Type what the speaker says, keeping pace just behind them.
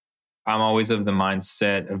I'm always of the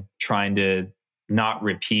mindset of trying to not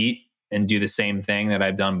repeat and do the same thing that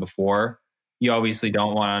I've done before. You obviously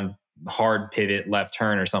don't want to hard pivot left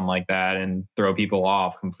turn or something like that and throw people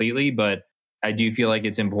off completely. But I do feel like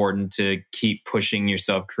it's important to keep pushing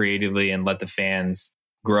yourself creatively and let the fans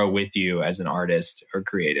grow with you as an artist or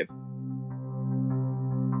creative.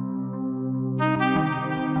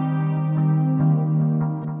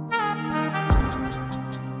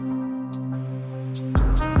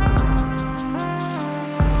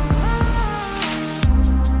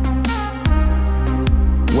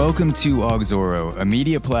 Welcome to Auxoro, a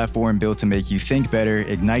media platform built to make you think better,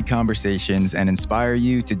 ignite conversations, and inspire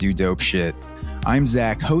you to do dope shit. I'm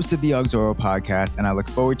Zach, host of the Auxoro podcast, and I look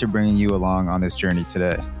forward to bringing you along on this journey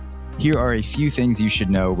today. Here are a few things you should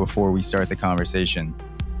know before we start the conversation.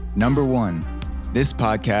 Number one, this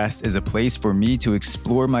podcast is a place for me to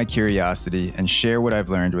explore my curiosity and share what I've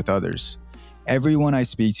learned with others. Everyone I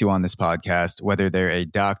speak to on this podcast, whether they're a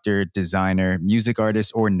doctor, designer, music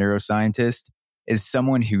artist, or neuroscientist, is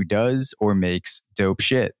someone who does or makes dope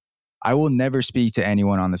shit. I will never speak to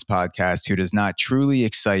anyone on this podcast who does not truly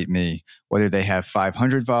excite me, whether they have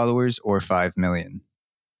 500 followers or 5 million.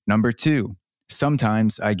 Number two,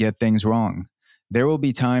 sometimes I get things wrong. There will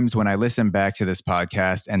be times when I listen back to this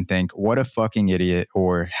podcast and think, what a fucking idiot,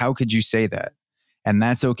 or how could you say that? And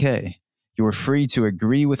that's okay. You're free to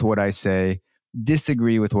agree with what I say,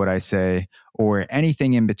 disagree with what I say, or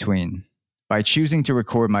anything in between. By choosing to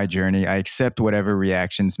record my journey, I accept whatever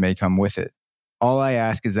reactions may come with it. All I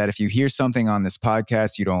ask is that if you hear something on this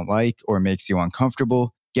podcast you don't like or makes you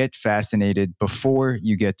uncomfortable, get fascinated before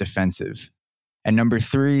you get defensive. And number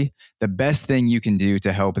three, the best thing you can do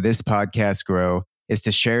to help this podcast grow is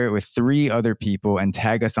to share it with 3 other people and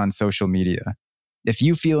tag us on social media. If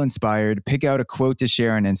you feel inspired, pick out a quote to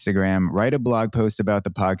share on Instagram, write a blog post about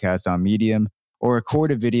the podcast on Medium, or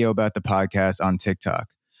record a video about the podcast on TikTok.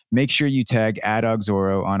 Make sure you tag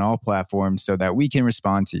 @Auxoro on all platforms so that we can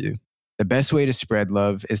respond to you. The best way to spread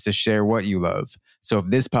love is to share what you love. So if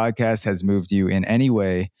this podcast has moved you in any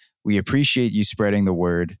way, we appreciate you spreading the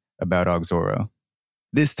word about Auxoro.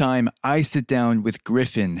 This time, I sit down with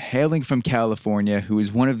Gryffin, hailing from California, who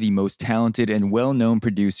is one of the most talented and well-known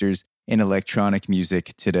producers in electronic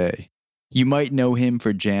music today. You might know him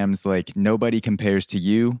for jams like Nobody Compares to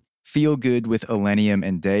You, Feel Good with Elenium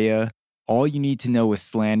and Dea, All You Need to Know is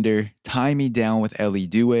Slander, Tie Me Down with Ellie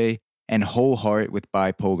Due, and Whole Heart with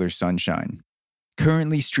Bipolar Sunshine.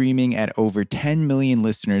 Currently streaming at over 10 million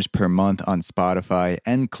listeners per month on Spotify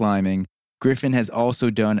and climbing, Gryffin has also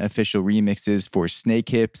done official remixes for Snake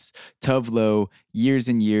Hips, Tove Lo, Years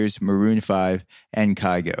and Years, Maroon 5, and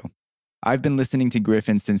Kygo. I've been listening to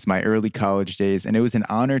Gryffin since my early college days, and it was an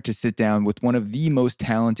honor to sit down with one of the most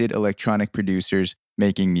talented electronic producers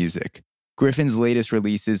making music. Gryffin's latest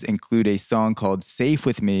releases include a song called Safe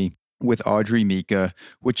With Me with Audrey Mika,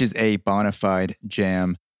 which is a bona fide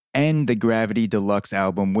jam, and the Gravity Deluxe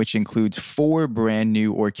album, which includes 4 brand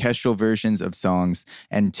new orchestral versions of songs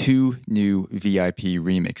and 2 new VIP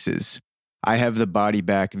remixes. I have the Body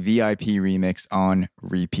Back VIP remix on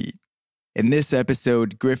repeat. In this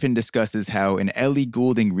episode, Gryffin discusses how an Ellie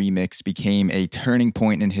Goulding remix became a turning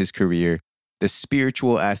point in his career, the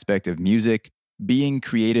spiritual aspect of music, being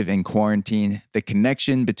creative in quarantine, the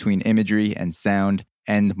connection between imagery and sound,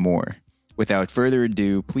 and more. Without further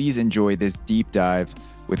ado, please enjoy this deep dive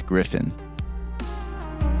with Gryffin.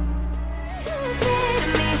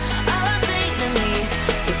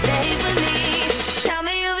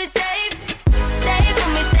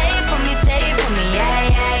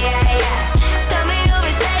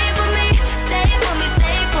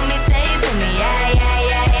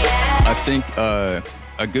 I think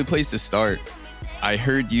a good place to start, I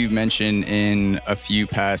heard you mention in a few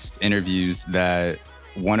past interviews that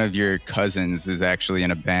one of your cousins is actually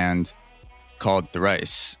in a band called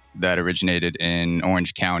Thrice that originated in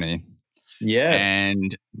Orange County. Yes,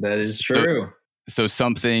 and that is true. So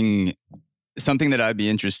something that I'd be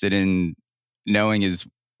interested in knowing is,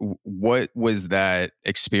 what was that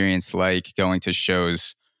experience like going to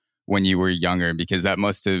shows when you were younger? Because that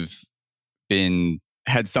must have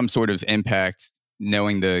had some sort of impact,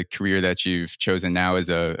 knowing the career that you've chosen now as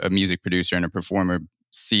a music producer and a performer,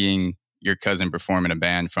 seeing your cousin perform in a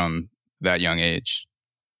band from that young age.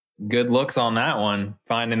 Good looks on that one,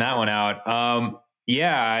 finding that one out.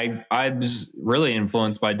 I was really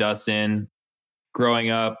influenced by Dustin.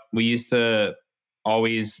 Growing up, we used to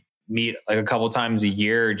always meet like a couple times a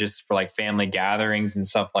year just for like family gatherings and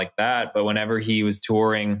stuff like that. But whenever he was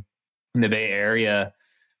touring in the Bay Area,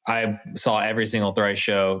 I saw every single Thrice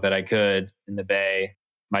show that I could in the Bay.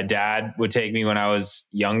 my dad would take me when I was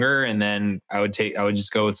younger, and then I would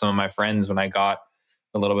just go with some of my friends when I got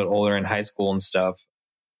a little bit older in high school and stuff.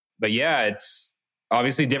 But yeah, it's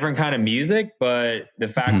obviously different kind of music, but the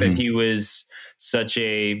fact that he was such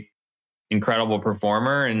a incredible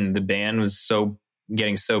performer and the band was so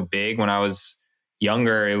getting so big when I was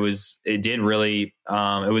younger, it was really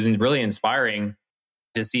inspiring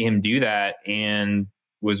to see him do that, and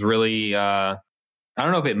was really I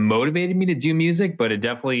don't know if it motivated me to do music, but it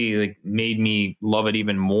definitely like made me love it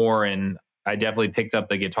even more. And I definitely picked up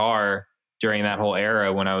the guitar during that whole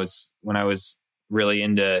era when I was really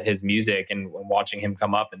into his music and watching him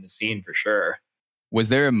come up in the scene for sure. Was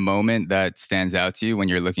there a moment that stands out to you when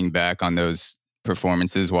you're looking back on those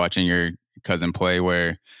performances, watching your cousin play,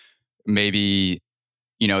 where maybe,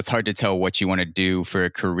 it's hard to tell what you want to do for a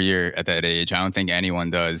career at that age? I don't think anyone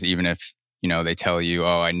does, even if, they tell you,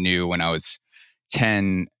 oh, I knew when I was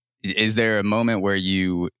 10. Is there a moment where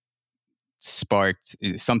you sparked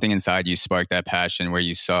something inside you, sparked that passion, where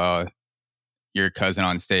you saw your cousin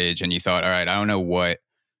on stage and you thought, all right, I don't know what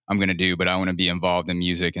I'm going to do, but I want to be involved in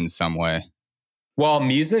music in some way? Well,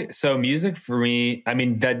 music for me, I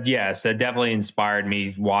mean, that definitely inspired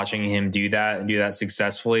me watching him do that and do that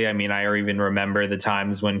successfully. I mean, I even remember the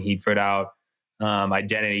times when he put out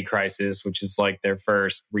Identity Crisis, which is like their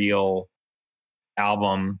first real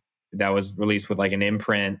album that was released with like an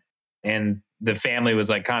imprint. And the family was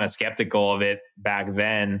like kind of skeptical of it back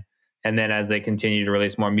then. And then as they continued to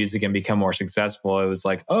release more music and become more successful, it was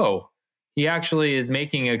like, oh, he actually is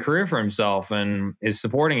making a career for himself and is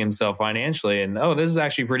supporting himself financially. And oh, this is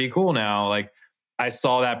actually pretty cool now. Like I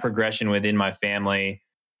saw that progression within my family,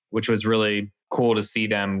 which was really cool to see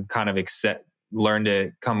them kind of learn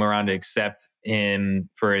to come around to accept him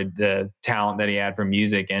for the talent that he had for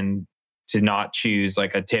music and to not choose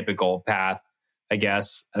like a typical path, I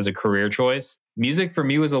guess, as a career choice. Music for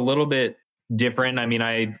me was a little bit different. I mean,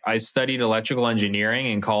 I studied electrical engineering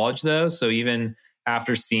in college though. So even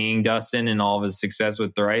after seeing Dustin and all of his success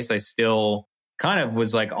with Thrice, I still kind of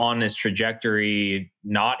was like on this trajectory,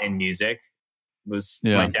 not in music.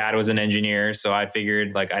 My dad was an engineer, so I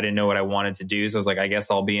figured like I didn't know what I wanted to do. So I was like, I guess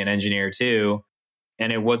I'll be an engineer too.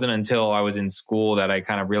 And it wasn't until I was in school that I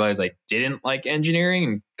kind of realized I didn't like engineering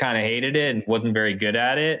and kind of hated it and wasn't very good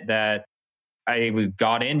at it, that I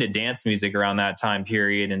got into dance music around that time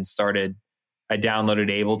period and I downloaded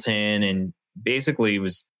Ableton and basically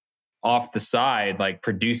was off the side, like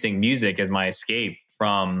producing music as my escape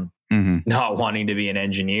from not wanting to be an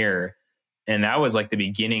engineer. And that was like the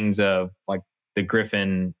beginnings of like the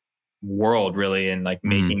Gryffin world really, and like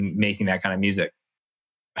making that kind of music.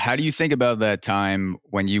 How do you think about that time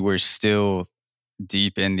when you were still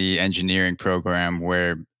deep in the engineering program,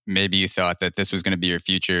 where maybe you thought that this was going to be your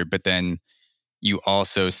future, but then you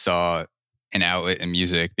also saw an outlet in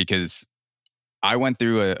music? Because I went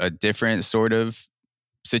through a different sort of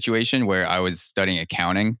situation where I was studying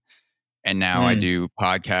accounting, and now I do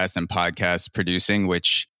podcasts and podcast producing,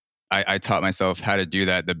 which I taught myself how to do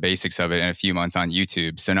that, the basics of it, in a few months on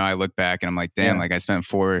YouTube. So now I look back and I'm like, damn, like I spent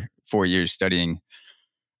four years studying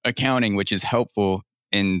accounting, which is helpful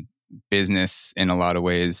in business in a lot of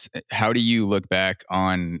ways. How do you look back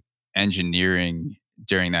on engineering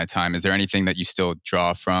during that time? Is there anything that you still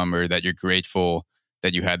draw from or that you're grateful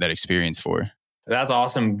that you had that experience for? That's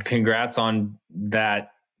awesome. Congrats on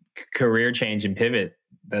that career change and pivot.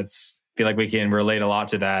 I feel like we can relate a lot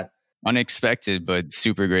to that. Unexpected, but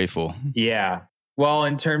super grateful. Yeah. Well,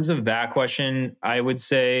 in terms of that question, I would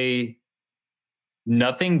say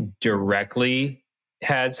nothing directly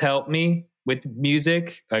has helped me with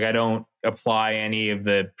music. Like I don't apply any of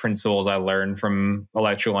the principles I learned from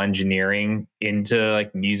electrical engineering into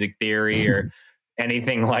like music theory or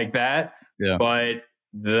anything like that. Yeah. But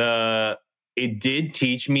it did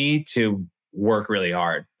teach me to work really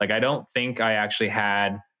hard. Like I don't think I actually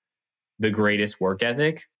had the greatest work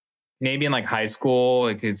ethic. Maybe in like high school,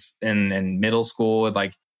 like it's in middle school,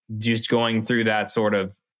 like just going through that sort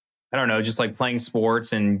of, I don't know, just like playing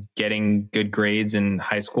sports and getting good grades in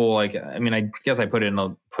high school. Like, I mean, I guess I put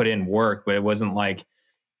in work, but it wasn't like,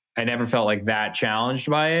 I never felt like that challenged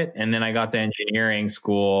by it. And then I got to engineering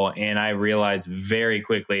school and I realized very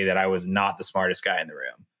quickly that I was not the smartest guy in the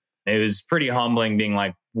room. It was pretty humbling being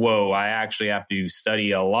like, whoa, I actually have to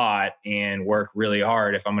study a lot and work really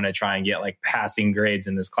hard if I'm going to try and get like passing grades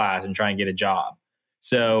in this class and try and get a job.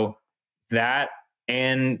 So that,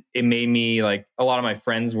 and it made me like, a lot of my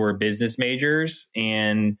friends were business majors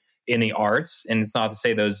and in the arts. And it's not to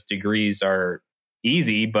say those degrees are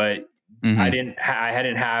easy, but I didn't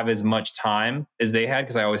have as much time as they had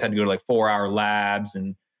because I always had to go to like 4-hour labs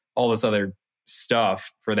and all this other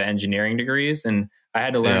stuff for the engineering degrees. And I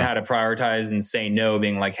had to learn Yeah. how to prioritize and say no,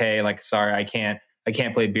 being like, hey, like, sorry, I can't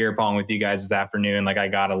play beer pong with you guys this afternoon. Like I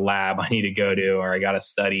got a lab I need to go to, or I got to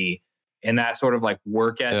study. And that sort of like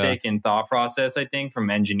work Yeah. ethic and thought process, I think from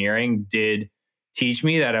engineering did teach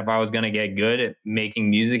me that if I was going to get good at making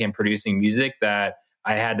music and producing music, that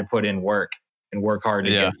I had to put in work and work hard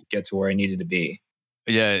to Yeah. get to where I needed to be.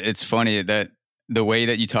 Yeah. It's funny that the way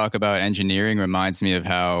that you talk about engineering reminds me of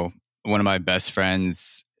how one of my best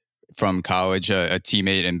friends from college, a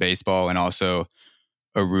teammate in baseball and also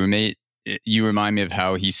a roommate, you remind me of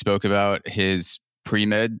how he spoke about his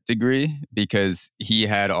pre-med degree, because he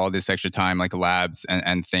had all this extra time, like labs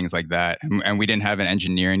and things like that. And we didn't have an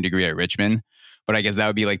engineering degree at Richmond, but I guess that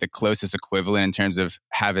would be like the closest equivalent in terms of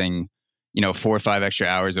having, 4 or 5 extra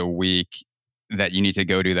hours a week that you need to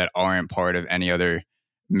go to that aren't part of any other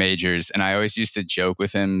majors. And I always used to joke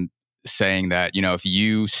with him saying that, if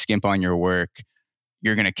you skimp on your work,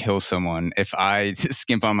 you're going to kill someone. If I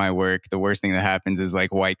skimp on my work, the worst thing that happens is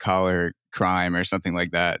like white collar crime or something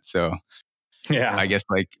like that. So Yeah. I guess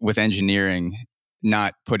like with engineering,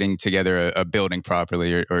 not putting together a building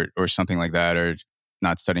properly or something like that, or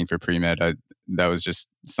not studying for pre-med, that was just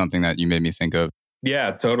something that you made me think of.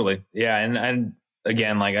 Yeah, totally. Yeah. And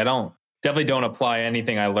again, like I definitely don't apply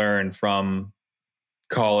anything I learned from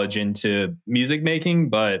college into music making,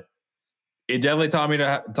 but it definitely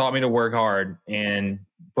taught me to work hard, and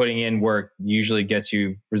putting in work usually gets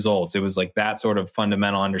you results. It was like that sort of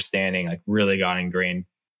fundamental understanding like really got ingrained.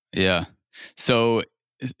 Yeah. So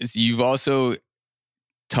you've also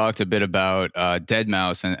talked a bit about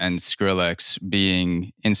Deadmau5 and Skrillex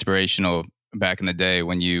being inspirational back in the day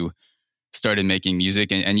when you started making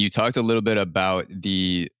music, and you talked a little bit about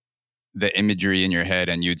the imagery in your head,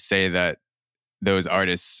 and you'd say that those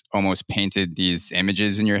artists almost painted these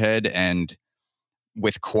images in your head. And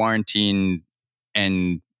with quarantine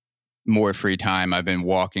and more free time, I've been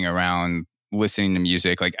walking around listening to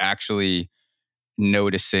music, like actually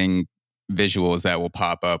noticing visuals that will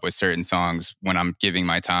pop up with certain songs when I'm giving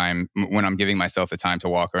myself the time to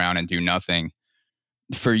walk around and do nothing.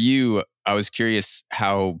 For you, I was curious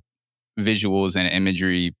how visuals and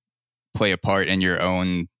imagery play a part in your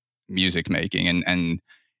own music making, and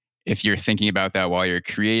if you're thinking about that while you're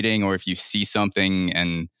creating, or if you see something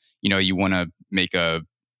and you want to make a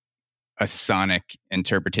sonic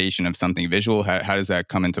interpretation of something visual, how does that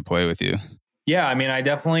come into play with you? Yeah, I mean, I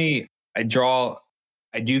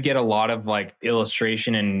do get a lot of like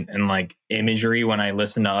illustration and like imagery when I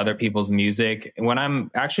listen to other people's music. When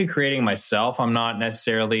I'm actually creating myself, I'm not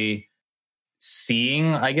necessarily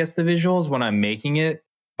seeing, I guess, the visuals when I'm making it,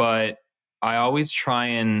 but I always try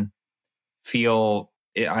and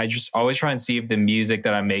I just always try and see if the music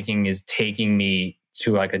that I'm making is taking me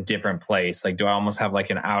to like a different place. Like, do I almost have like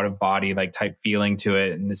an out of body like type feeling to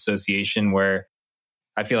it, an association where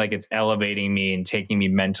I feel like it's elevating me and taking me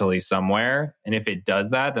mentally somewhere. And if it does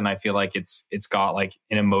that, then I feel like it's got like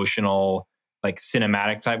an emotional, like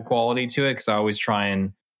cinematic type quality to it. Cause I always try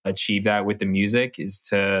and achieve that with the music, is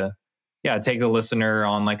to, yeah, take the listener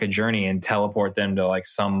on like a journey and teleport them to like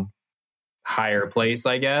some higher place,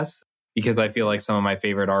 I guess, because I feel like some of my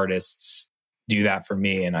favorite artists do that for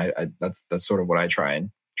me. And that's sort of what I try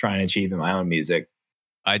and achieve in my own music.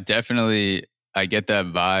 I get that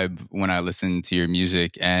vibe when I listen to your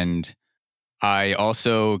music, and I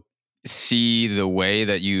also see the way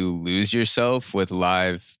that you lose yourself with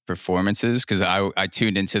live performances, because I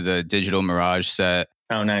tuned into the Digital Mirage set.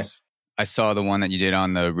 Oh, nice. I saw the one that you did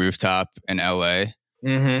on the rooftop in LA,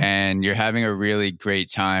 and you're having a really great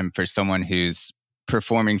time for someone who's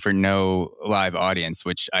performing for no live audience,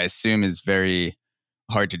 which I assume is very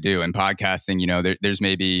hard to do. In podcasting, there's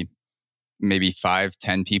maybe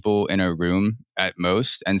 5-10 people in a room at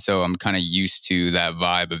most. And so I'm kind of used to that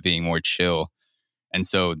vibe of being more chill. And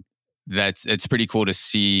so it's pretty cool to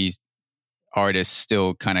see artists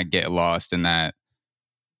still kind of get lost in that,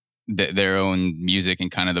 their own music and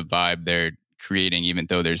kind of the vibe they're creating, even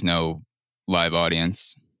though there's no live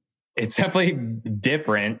audience. It's definitely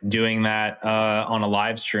different doing that on a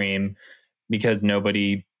live stream, because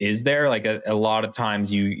nobody is there. Like a lot of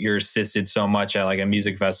times you're assisted so much at like a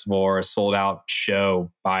music festival or a sold out show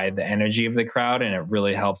by the energy of the crowd, and it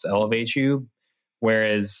really helps elevate you.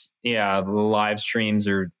 Whereas, yeah, the live streams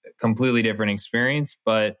are a completely different experience.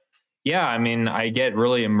 But yeah, I mean, I get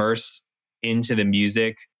really immersed into the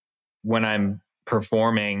music when I'm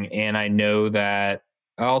performing, and I know that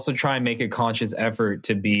I also try and make a conscious effort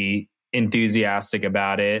to be enthusiastic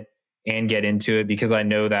about it and get into it, because I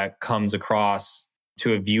know that comes across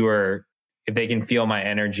to a viewer if they can feel my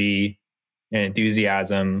energy and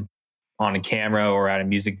enthusiasm on a camera or at a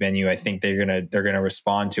music venue, I think they're gonna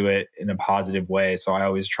respond to it in a positive way. So I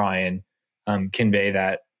always try and convey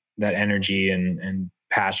that energy and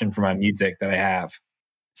passion for my music that I have.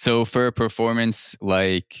 So for a performance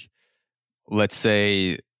like, let's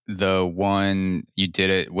say the one you did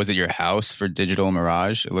it, was it your house for Digital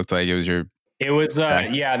Mirage? It looked like it was your It was back.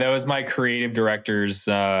 yeah, that was my creative director's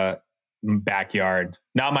backyard,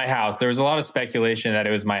 not my house. There was a lot of speculation that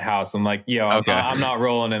it was my house. I'm like, yo, I'm not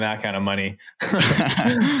rolling in that kind of money.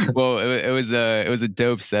 Well, it was a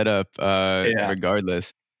dope setup, Yeah.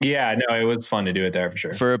 regardless. Yeah, no, it was fun to do it there for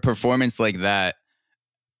sure. For a performance like that,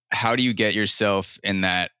 how do you get yourself in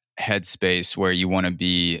that headspace where you want to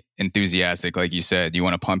be enthusiastic? Like you said, you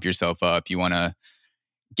want to pump yourself up. You want to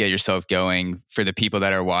get yourself going for the people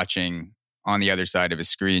that are watching on the other side of a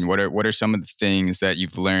screen. What are some of the things that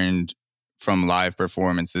you've learned from live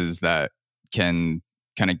performances that can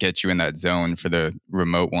kind of get you in that zone for the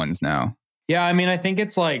remote ones now? Yeah, I mean, I think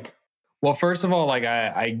it's like, well, first of all, like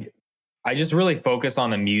I just really focus on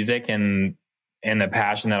the music and the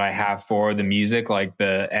passion that I have for the music, like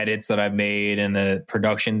the edits that I've made and the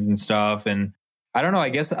productions and stuff. And I don't know, I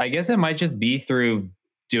guess it might just be through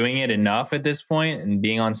doing it enough at this point and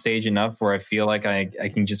being on stage enough where I feel like I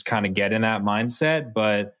can just kind of get in that mindset.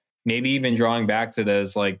 But maybe even drawing back to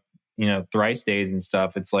those, like, you know, thrice days and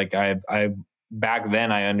stuff. It's like I back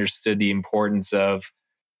then I understood the importance of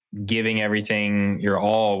giving everything your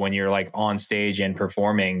all when you're like on stage and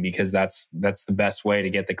performing, because that's the best way to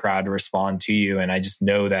get the crowd to respond to you. And I just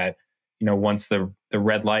know that, you know, once the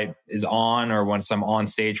red light is on, or once I'm on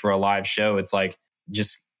stage for a live show, it's like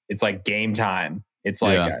game time. It's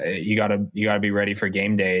like you gotta be ready for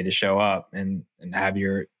game day to show up and have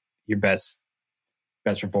your best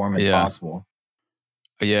performance possible.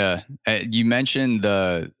 Yeah. You mentioned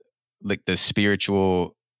the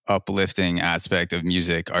spiritual uplifting aspect of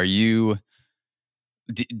music. Do you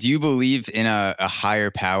believe in a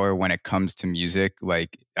higher power when it comes to music?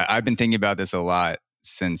 Like, I've been thinking about this a lot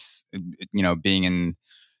since, you know, being in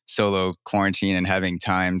solo quarantine and having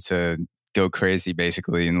time to go crazy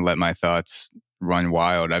basically and let my thoughts run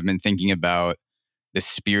wild. I've been thinking about the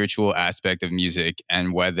spiritual aspect of music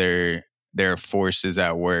and whether there are forces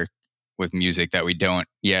at work with music that we don't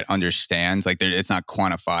yet understand. Like, it's not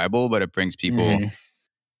quantifiable, but it brings people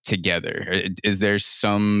together. Is there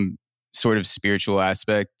some sort of spiritual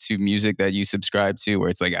aspect to music that you subscribe to where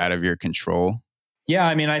it's like out of your control? Yeah,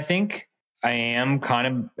 I mean, I think I am kind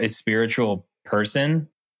of a spiritual person,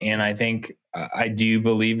 and I think I do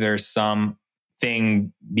believe there's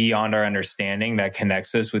something beyond our understanding that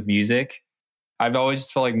connects us with music. I've always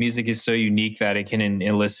just felt like music is so unique that it can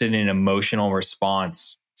elicit an emotional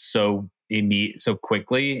response so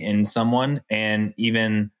quickly in someone, and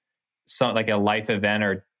even like a life event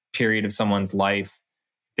or period of someone's life,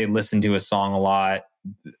 they listen to a song a lot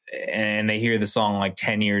and they hear the song like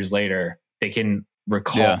 10 years later, they can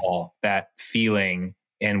recall that feeling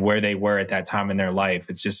and where they were at that time in their life.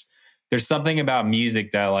 It's just, there's something about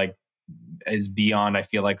music that like is beyond, I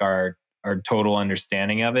feel like, our total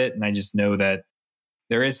understanding of it. And I just know that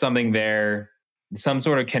there is something there, some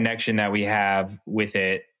sort of connection that we have with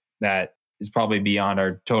it that is probably beyond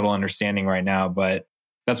our total understanding right now. But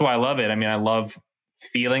that's why I love it. I mean, I love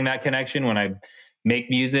feeling that connection when I make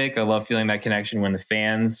music. I love feeling that connection when the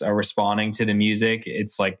fans are responding to the music.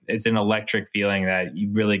 It's like, it's an electric feeling that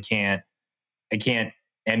you really can't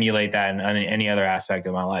emulate that in any other aspect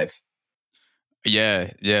of my life. Yeah.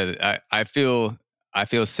 I feel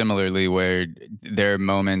similarly, where there are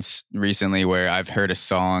moments recently where I've heard a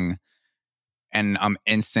song and I'm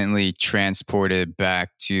instantly transported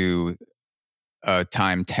back to a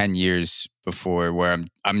time 10 years before, where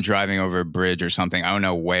I'm driving over a bridge or something. I don't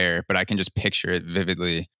know where, but I can just picture it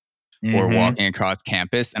vividly. Or walking across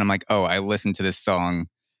campus, and I'm like, oh, I listened to this song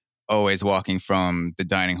always walking from the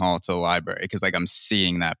dining hall to the library, because like I'm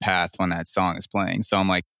seeing that path when that song is playing. So I'm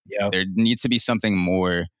like, there needs to be something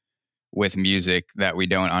more with music that we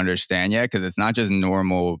don't understand yet, because it's not just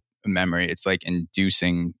normal memory. It's like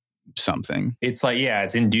inducing something. It's like, yeah,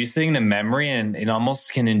 it's inducing the memory, and it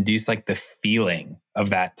almost can induce like the feeling of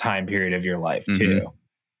that time period of your life too.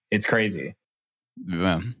 It's crazy.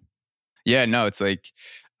 Yeah, no, it's like,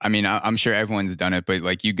 I mean, I'm sure everyone's done it, but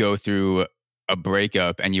like you go through a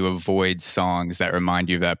breakup and you avoid songs that remind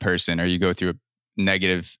you of that person, or you go through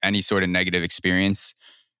any sort of negative experience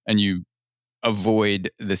and you avoid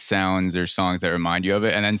the sounds or songs that remind you of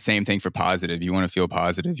it. And then same thing for positive. You want to feel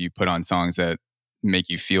positive, you put on songs that make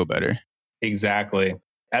you feel better. Exactly.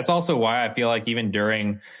 That's also why I feel like even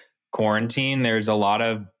during quarantine,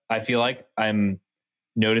 I feel like I'm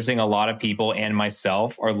noticing a lot of people and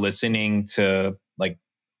myself are listening to like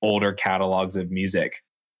older catalogs of music,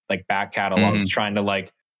 like back catalogs, trying to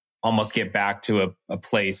like almost get back to a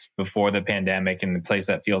place before the pandemic and the place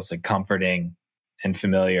that feels like comforting and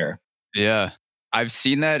familiar. Yeah. I've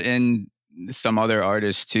seen that in some other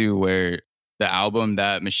artists too, where the album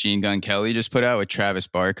that Machine Gun Kelly just put out with Travis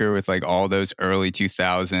Barker with like all those early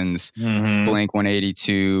 2000s Blink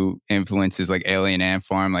 182 influences like Alien Ant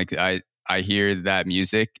Farm, like I hear that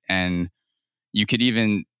music and you could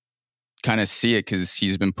even kind of see it because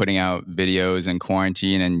he's been putting out videos in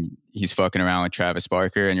quarantine and he's fucking around with Travis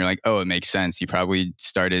Barker and you're like, oh, it makes sense. He probably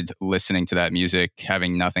started listening to that music,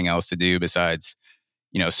 having nothing else to do besides,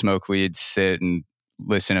 smoke weed, sit and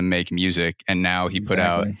listen and make music. And now he put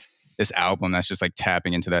out this album that's just like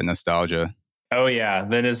tapping into that nostalgia. Oh yeah.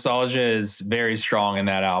 The nostalgia is very strong in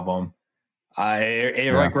that album.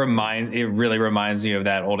 It really reminds me of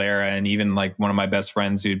that old era. And even like one of my best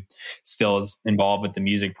friends who still is involved with the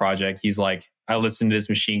music project, he's like, I listened to this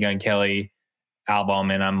Machine Gun Kelly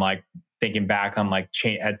album and I'm like thinking back on like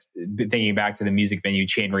thinking back to the music venue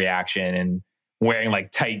Chain Reaction and wearing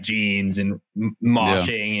like tight jeans and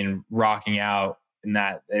moshing and rocking out, and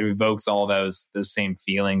that it evokes all those same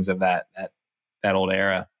feelings of that old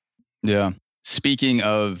era. Yeah. Speaking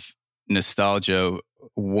of nostalgia,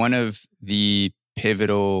 one of the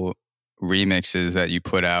pivotal remixes that you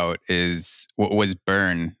put out was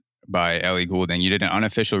Burn by Ellie Goulding. You did an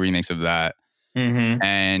unofficial remix of that.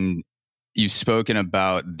 And you've spoken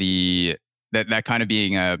about that kind of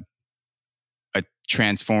being a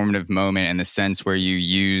transformative moment in the sense where you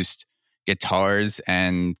used guitars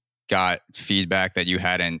and got feedback that you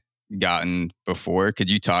hadn't gotten before. Could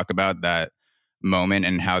you talk about that moment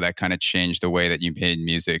and how that kind of changed the way that you made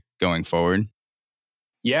music going forward?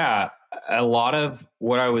 Yeah, a lot of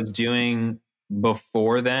what I was doing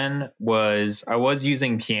before then was I was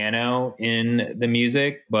using piano in the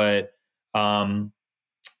music, but and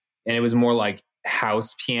it was more like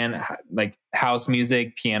house piano, like house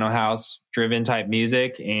music, piano house driven type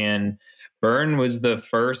music. And Burn was the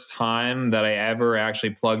first time that I ever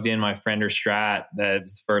actually plugged in my Fender Strat. That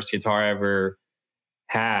was the first guitar I ever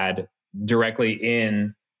had directly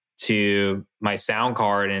in to my sound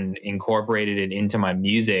card and incorporated it into my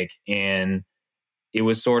music. And it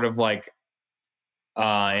was sort of like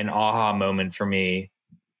an aha moment for me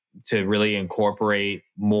to really incorporate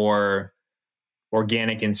more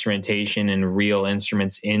organic instrumentation and real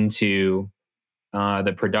instruments into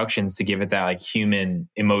the productions to give it that like human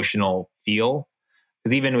emotional feel.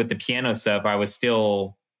 Because even with the piano stuff, I was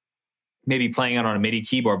still maybe playing it on a MIDI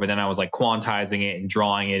keyboard, but then I was like quantizing it and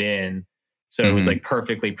drawing it in. So it was like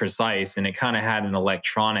perfectly precise, and it kind of had an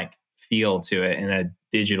electronic feel to it and a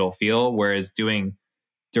digital feel. Whereas doing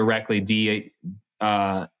directly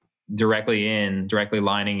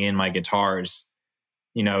lining in my guitars,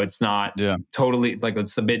 it's not totally like,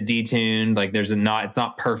 it's a bit detuned. Like it's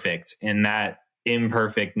not perfect. And that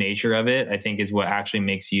imperfect nature of it, I think, is what actually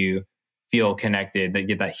makes you feel connected, that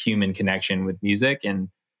get that human connection with music. And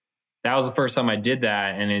that was the first time I did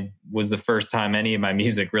that. And it was the first time any of my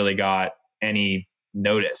music really got any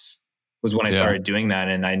notice, was when I started doing that.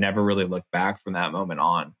 And I never really looked back from that moment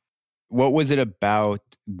on. What was it about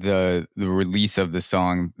the release of the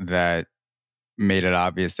song that made it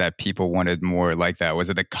obvious that people wanted more like that? Was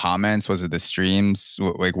it the comments? Was it the streams?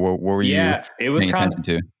 Like, what were you paying attention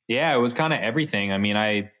to? Yeah, it was kind of everything. I mean,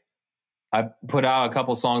 I put out a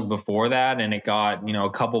couple songs before that, and it got, a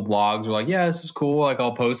couple blogs were like, yeah, this is cool, like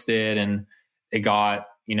I'll post it. And it got,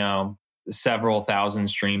 several thousand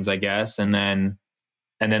streams, I guess. And then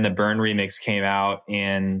the Burn remix came out,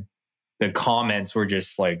 and the comments were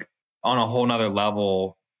just like on a whole nother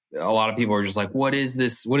level. A lot of people were just like, what is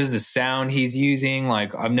this? What is the sound he's using?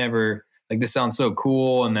 Like, I've never, like, this sounds so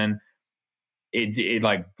cool. And then it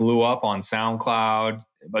like blew up on SoundCloud,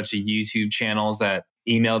 a bunch of YouTube channels that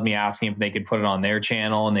emailed me asking if they could put it on their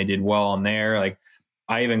channel, and they did well on there. Like,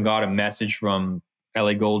 I even got a message from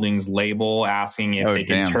Ellie Goulding's label asking if they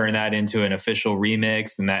could turn that into an official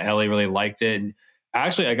remix, and that Ellie really liked it. And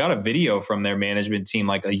actually, I got a video from their management team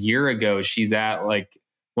like a year ago. She's at like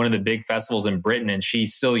one of the big festivals in Britain, and she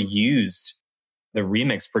still used the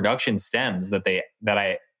remix production stems that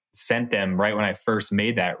I sent them right when I first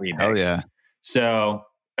made that remix. Oh yeah. So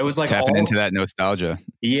it was like tapping into that nostalgia.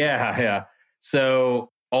 Yeah.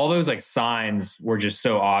 So all those like signs were just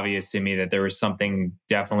so obvious to me that there was something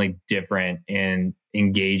definitely different and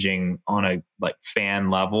engaging on a like fan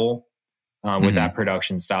level with that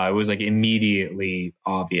production style. It was like immediately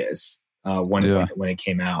obvious when it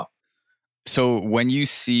came out. So when you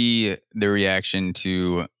see the reaction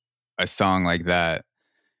to a song like that,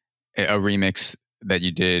 a remix that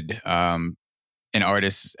you did, an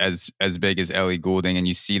artist as big as Ellie Goulding and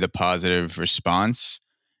you see the positive response,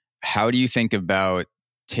 how do you think about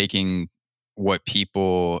taking what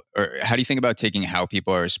people, or how do you think about taking how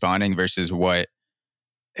people are responding versus what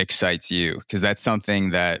excites you? Because that's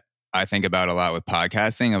something that I think about a lot with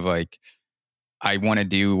podcasting of like, I want to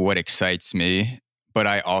do what excites me, but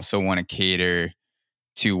I also want to cater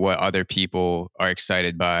to what other people are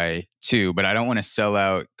excited by too. But I don't want to sell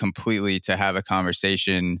out completely to have a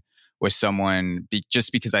conversation with someone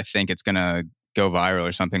just because I think it's going to go viral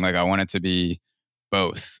or something. Like I want it to be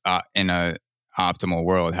both in a optimal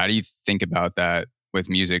world. How do you think about that with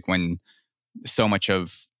music when so much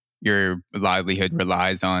of your livelihood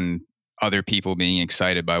relies on other people being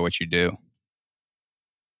excited by what you do?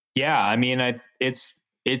 Yeah, I mean, it's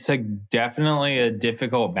a definitely a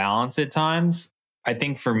difficult balance at times. I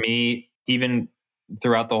think for me, even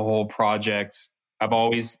throughout the whole project, I've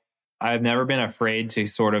always I've never been afraid to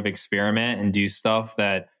sort of experiment and do stuff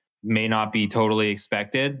that may not be totally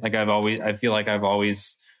expected. Like I feel like I've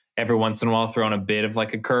always every once in a while thrown a bit of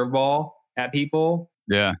like a curveball at people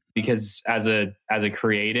Yeah. because as a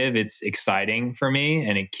creative it's exciting for me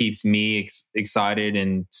and it keeps me excited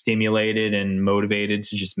and stimulated and motivated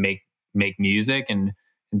to just make music and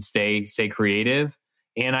stay creative.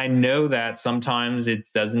 And I know that sometimes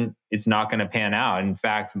it's not going to pan out. In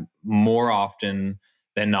fact, more often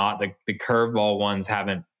than not, the curveball ones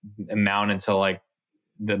haven't amounted to like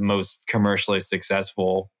the most commercially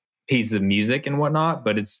successful pieces of music and whatnot,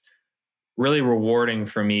 but it's really rewarding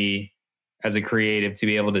for me as a creative to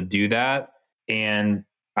be able to do that. And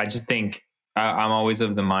I just think I'm always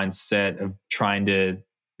of the mindset of trying to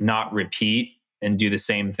not repeat and do the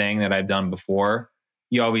same thing that I've done before.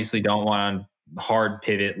 You obviously don't want to hard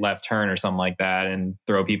pivot left turn or something like that and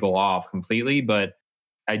throw people off completely. But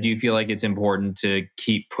I do feel like it's important to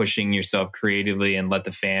keep pushing yourself creatively and let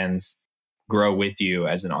the fans grow with you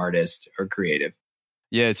as an artist or creative.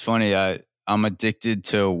 Yeah, it's funny. I'm addicted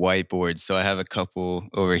to whiteboards. So I have a couple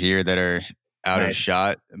over here that are out of Nice.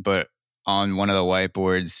 shot, but on one of the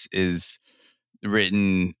whiteboards is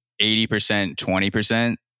written 80%,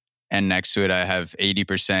 20%. And next to it, I have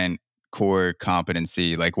 80% core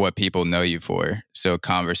competency, like what people know you for. So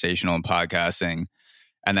conversational and podcasting.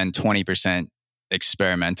 And then 20%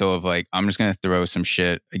 experimental of like, I'm just going to throw some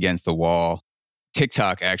shit against the wall.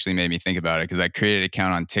 TikTok actually made me think about it because I created an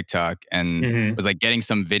account on TikTok and Mm-hmm. was like getting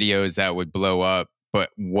some videos that would blow up, but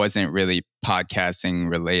wasn't really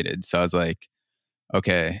podcasting related. So I was like,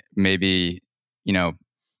 okay, maybe, you know,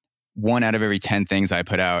 one out of every 10 things I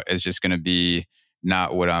put out is just going to be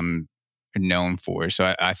not what I'm known for.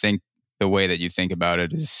 So I think the way that you think about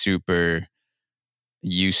it is super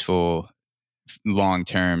useful long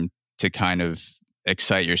term to kind of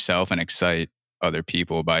excite yourself and excite other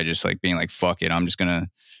people by just like being like, fuck it, I'm just going to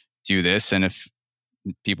do this. And if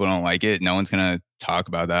people don't like it, no one's going to talk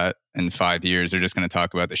about that in 5 years. They're just going to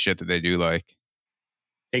talk about the shit that they do like.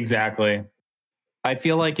 Exactly. I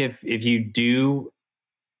feel like if you do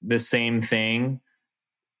the same thing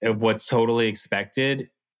of what's totally expected,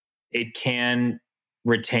 it can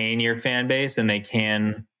retain your fan base and they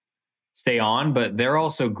can stay on, but they're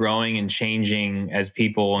also growing and changing as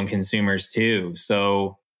people and consumers too.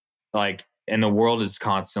 So like, and the world is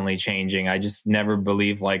constantly changing. I just never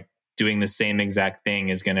believe like doing the same exact thing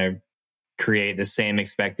is going to create the same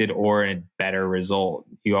expected or a better result.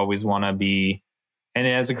 You always want to be, and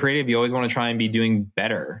as a creative, you always want to try and be doing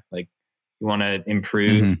better. Like you want to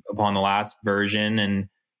improve upon the last version and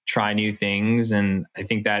try new things. And I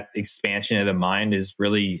think that expansion of the mind is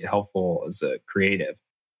really helpful as a creative.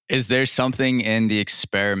 Is there something in the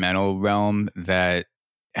experimental realm that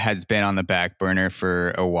has been on the back burner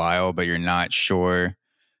for a while, but you're not sure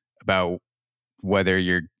about whether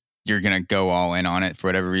you're going to go all in on it for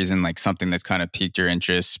whatever reason, like something that's kind of piqued your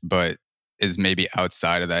interest, but is maybe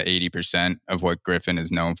outside of that 80% of what Gryffin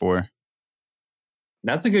is known for?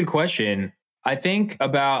 That's a good question. I think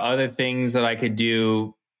about other things that I could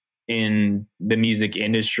do in the music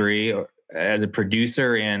industry as a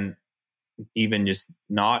producer and even just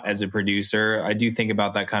not as a producer. I do think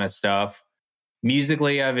about that kind of stuff.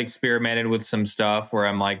 Musically, I've experimented with some stuff where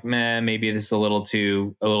I'm like, man, maybe this is a little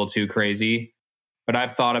too crazy. But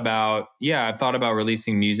I've thought about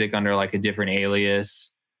releasing music under like a different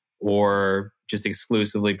alias or just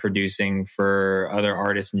exclusively producing for other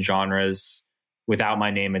artists and genres without my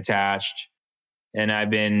name attached. And I've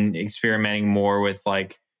been experimenting more with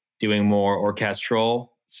like doing more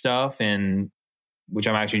orchestral stuff, and which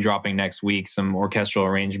I'm actually dropping next week, some orchestral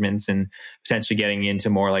arrangements and potentially getting into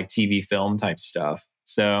more like TV film type stuff.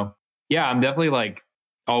 So yeah, I'm definitely like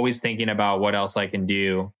always thinking about what else I can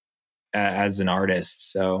do. as an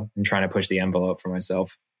artist. So I'm trying to push the envelope for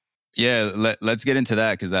myself. Yeah, let's get into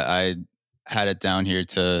that because I had it down here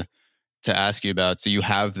to ask you about. So you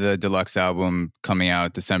have the deluxe album coming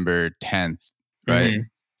out December 10th, right? Mm-hmm.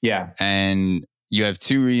 Yeah. And you have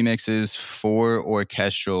 2 remixes, 4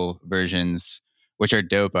 orchestral versions, which are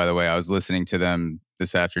dope, by the way. I was listening to them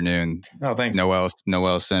this afternoon. Oh, thanks.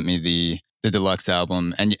 Noel sent me the deluxe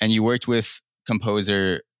album. And you worked with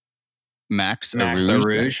composer Max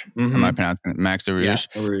Arouge. Mm-hmm. Am I pronouncing it? Max Arouge?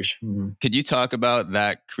 Yeah, Arouge. Mm-hmm. Could you talk about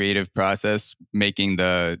that creative process, making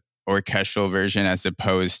the orchestral version as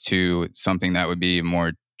opposed to something that would be a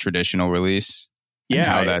more traditional release? Yeah. And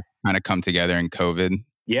how that kind of come together in COVID?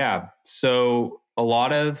 Yeah. So a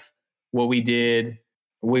lot of what we did,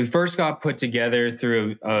 we first got put together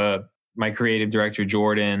through my creative director,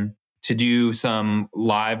 Jordan, to do some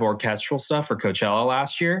live orchestral stuff for Coachella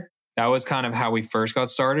last year. That was kind of how we first got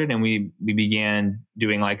started. And we began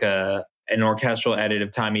doing like an orchestral edit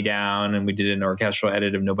of Tie Me Down, and we did an orchestral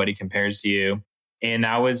edit of Nobody Compares to You. And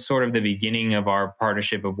that was sort of the beginning of our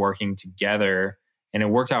partnership of working together. And it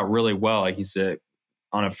worked out really well. Like he's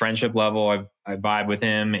on a friendship level, I vibe with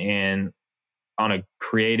him. And on a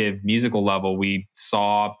creative musical level, we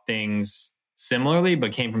saw things similarly,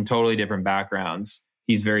 but came from totally different backgrounds.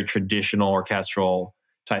 He's very traditional orchestral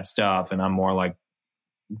type stuff, and I'm more like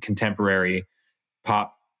contemporary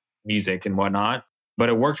pop music and whatnot. But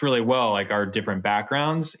it worked really well, like our different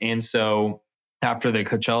backgrounds. And so after the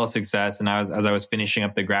Coachella success, and as I was finishing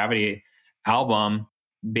up the Gravity album,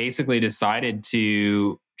 basically decided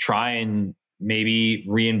to try and maybe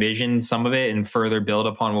re-envision some of it and further build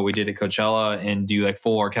upon what we did at Coachella and do like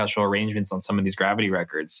full orchestral arrangements on some of these Gravity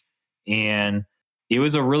records. And it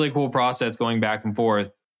was a really cool process going back and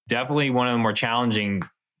forth. Definitely one of the more challenging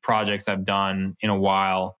projects I've done in a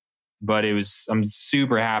while, but I'm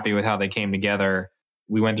super happy with how they came together.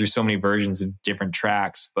 We went through so many versions of different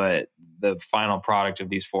tracks, but the final product of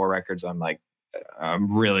these 4 records,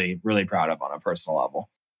 I'm really, really proud of on a personal level.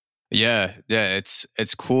 Yeah.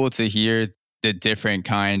 It's cool to hear the different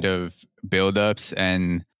kind of buildups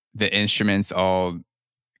and the instruments all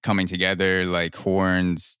coming together, like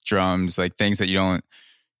horns, drums, like things that you don't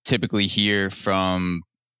typically hear from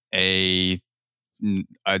a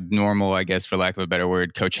normal, I guess, for lack of a better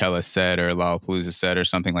word, Coachella set or Lollapalooza set or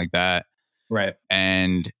something like that. Right.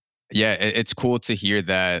 And yeah, it's cool to hear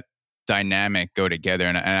that dynamic go together.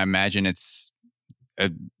 And I imagine it's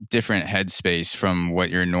a different headspace from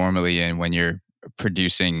what you're normally in when you're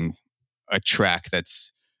producing a track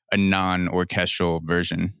that's a non-orchestral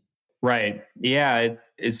version. Right. Yeah.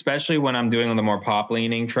 Especially when I'm doing the more pop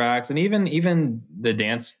leaning tracks, and even the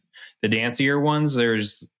dancier ones,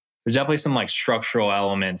 there's definitely some like structural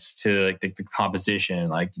elements to like the composition.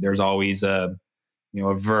 Like there's always a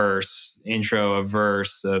verse, intro, a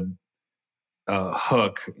verse, a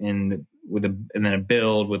hook, and then a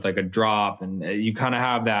build with like a drop, and you kind of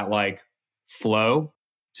have that like flow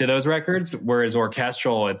to those records. Whereas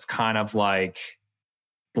orchestral, it's kind of like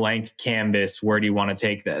blank canvas. Where do you want to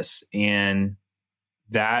take this? And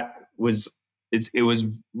it was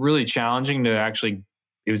really challenging to actually.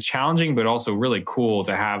 It was challenging, but also really cool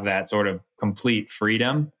to have that sort of complete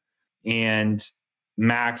freedom. And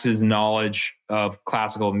Max's knowledge of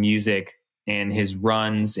classical music and his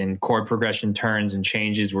runs and chord progression turns and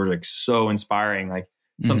changes were like so inspiring. Like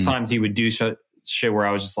sometimes he would do shit where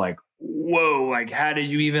I was just like, whoa, like how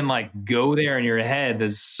did you even like go there in your head?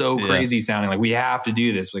 That's so crazy sounding. Like we have to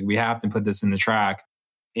do this. Like we have to put this in the track.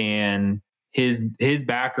 And his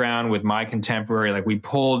background with my contemporary, like we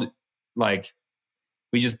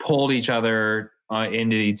just pulled each other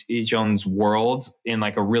into each other's worlds in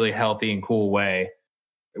like a really healthy and cool way,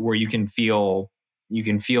 where you can feel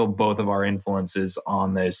both of our influences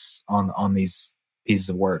on these pieces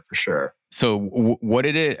of work for sure. So what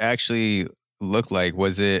did it actually look like?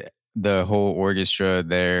 Was it the whole orchestra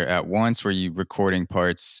there at once? Were you recording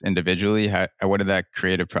parts individually? What did that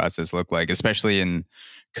creative process look like, especially in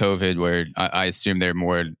COVID, where I assume there are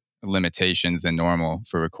more limitations than normal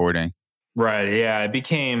for recording? Right. Yeah.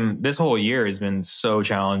 This whole year has been so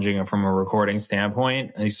challenging from a recording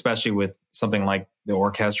standpoint, especially with something like the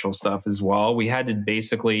orchestral stuff as well. We had to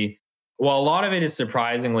a lot of it is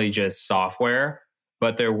surprisingly just software,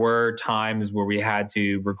 but there were times where we had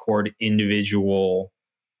to record individual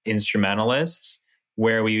instrumentalists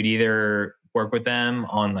where we would either work with them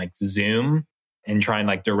on like Zoom and try and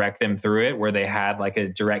like direct them through it, where they had like a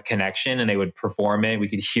direct connection and they would perform it. We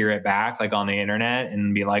could hear it back like on the internet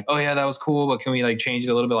and be like, oh yeah, that was cool, but can we like change it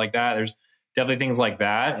a little bit like that? There's definitely things like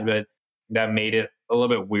that, but that made it a little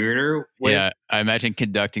bit weirder. Yeah, I imagine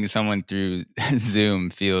conducting someone through Zoom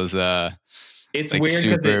feels It's Like weird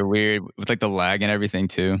because super weird with like the lag and everything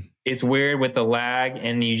too. it's weird with the lag,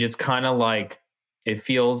 and you just kind of like, it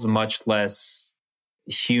feels much less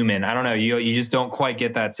human. I don't know. You just don't quite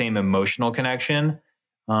get that same emotional connection,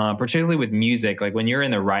 particularly with music. Like when you're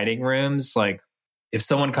in the writing rooms, like if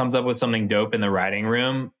someone comes up with something dope in the writing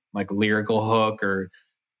room, like lyrical hook or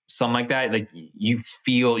something like that, like you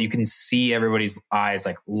can see everybody's eyes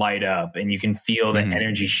like light up, and you can feel the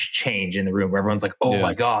energy change in the room where everyone's like, oh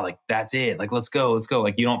my God, like that's it. Like, let's go.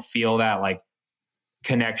 Like you don't feel that like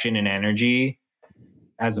connection and energy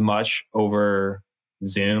as much over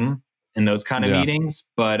Zoom in those kind of meetings.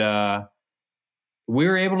 But we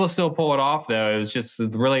were able to still pull it off though. It was just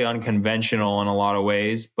really unconventional in a lot of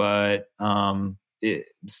ways, but we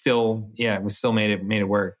still made it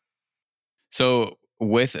work. So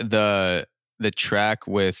with the track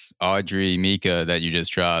with Audrey Mika that you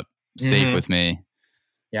just dropped, Safe With Me,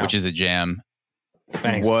 which is a jam.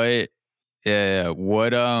 Thanks. What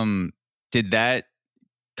did that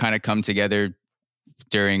kind of come together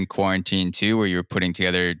during quarantine too, where you were putting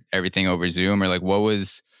together everything over Zoom, or like what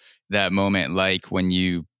was that moment like when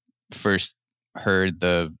you first heard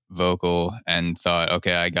the vocal and thought,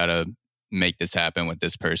 okay, I gotta make this happen with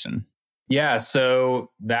this person? Yeah, so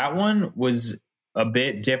that one was a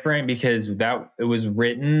bit different because it was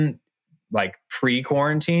written like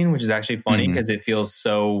pre-quarantine, which is actually funny because it feels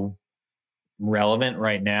so relevant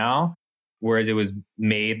right now, whereas it was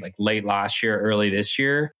made like late last year, early this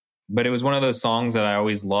year. But it was one of those songs that I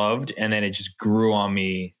always loved, and then it just grew on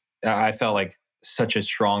me. I felt like such a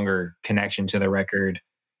stronger connection to the record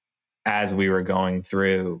as we were going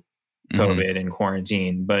through COVID and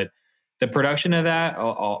quarantine. But the production of that,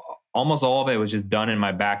 almost all of it was just done in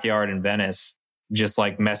my backyard in Venice, just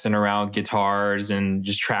like messing around with guitars and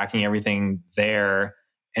just tracking everything there.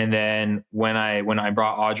 And then when I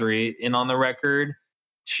brought Audrey in on the record,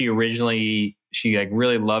 she like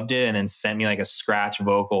really loved it and then sent me like a scratch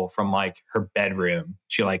vocal from like her bedroom.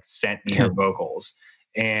 She like sent me her vocals,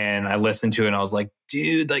 and I listened to it and I was like,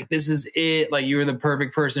 dude, like this is it. Like you were the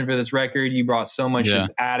perfect person for this record. You brought so much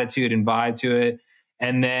attitude and vibe to it.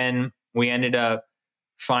 And then we ended up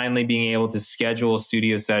finally being able to schedule a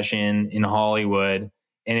studio session in Hollywood.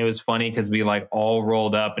 And it was funny because we like all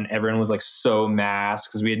rolled up and everyone was like so masked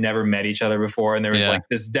because we had never met each other before. And there was like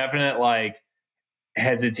this definite like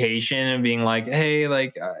hesitation and being like, hey,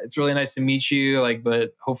 like it's really nice to meet you, like,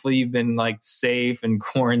 but hopefully you've been like safe and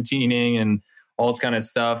quarantining and all this kind of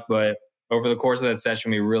stuff. But over the course of that session,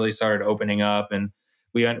 we really started opening up, and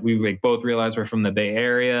we like both realized we're from the Bay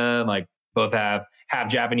Area, like both have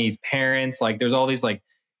Japanese parents. Like there's all these like,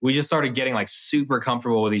 we just started getting like super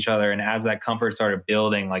comfortable with each other. And as that comfort started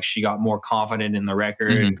building, like she got more confident in the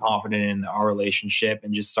record and confident in our relationship,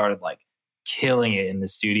 and just started like killing it in the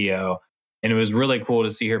studio. And it was really cool to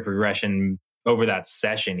see her progression over that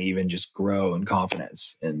session, even just grow in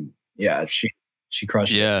confidence. And yeah, she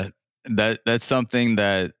crushed it. Yeah, that's something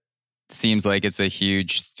that seems like it's a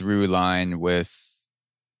huge through line with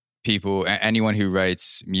people, anyone who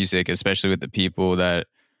writes music, especially with the people that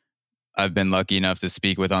I've been lucky enough to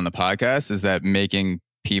speak with on the podcast, is that making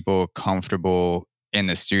people comfortable in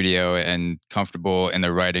the studio and comfortable in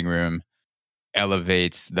the writing room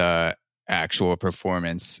elevates the actual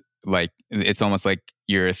performance. Like it's almost like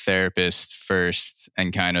you're a therapist first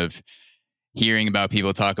and kind of hearing about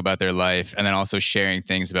people talk about their life and then also sharing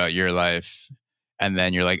things about your life. And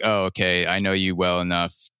then you're like, oh, okay, I know you well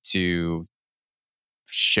enough to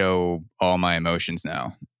show all my emotions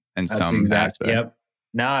now in some aspect. Yep.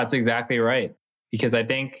 No, that's exactly right. Because I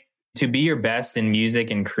think to be your best in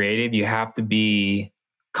music and creative, you have to be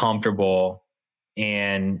comfortable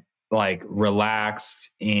and like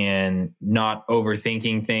relaxed and not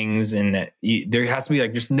overthinking things. And there has to be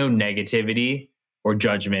like just no negativity or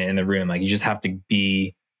judgment in the room. Like you just have to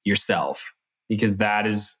be yourself, because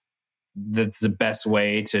that's the best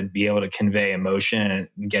way to be able to convey emotion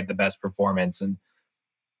and get the best performance. And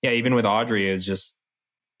yeah, even with Audrey, it was just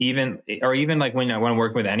even like when I'm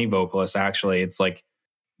working with any vocalist, actually, it's like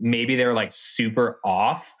maybe they're like super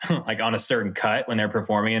off, like on a certain cut when they're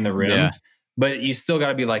performing in the room. Yeah. But you still got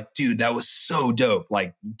to be like, dude, that was so dope.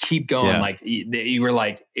 Like, keep going. Yeah. Like, you were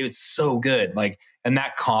like, it's so good. Like, and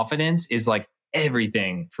that confidence is like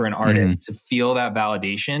everything for an artist to feel that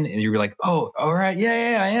validation. And you're like, oh, all right.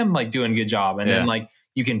 Yeah, I am like doing a good job. And then like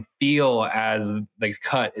you can feel as the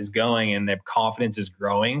cut is going and the confidence is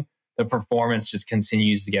growing, the performance just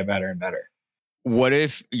continues to get better and better. What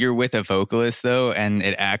if you're with a vocalist though, and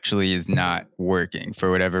it actually is not working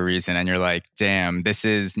for whatever reason? And you're like, damn, this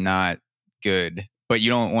is not good, but you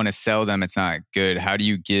don't want to sell them it's not good. How do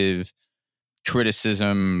you give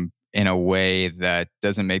criticism in a way that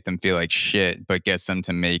doesn't make them feel like shit, but gets them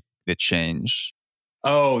to make the change?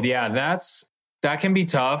 Oh yeah, that can be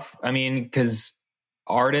tough. I mean, because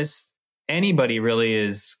artists, anybody really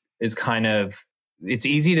is kind of, it's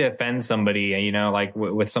easy to offend somebody, you know, like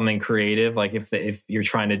with something creative. Like if you're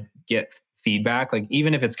trying to get feedback, like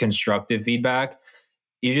even if it's constructive feedback,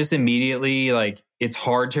 you just immediately like it's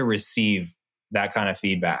hard to receive that kind of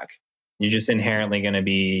feedback. You're just inherently going to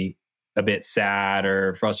be a bit sad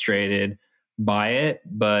or frustrated by it.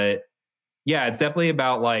 But yeah, it's definitely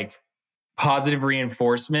about like positive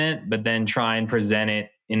reinforcement, but then try and present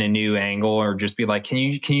it in a new angle, or just be like, can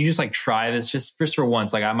you just like try this just for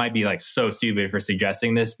once? Like I might be like so stupid for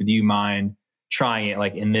suggesting this, but do you mind trying it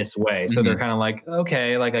like in this way? So they're kind of like,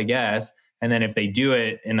 okay, like I guess. And then if they do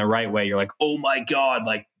it in the right way, you're like, oh my God,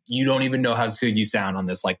 like you don't even know how good you sound on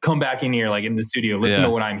this. Like come back in here, like in the studio, listen to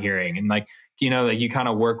what I'm hearing. And like, you know, like you kind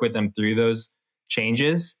of work with them through those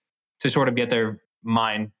changes to sort of get their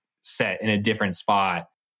mind set in a different spot.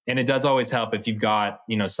 And it does always help if you've got,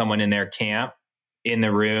 you know, someone in their camp, in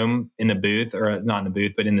the room, in the booth, or not in the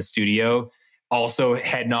booth, but in the studio, also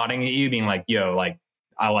head nodding at you, being like, yo, like,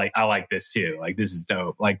 I like this too. Like, this is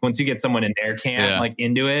dope. Like once you get someone in their camp, like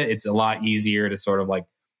into it, it's a lot easier to sort of like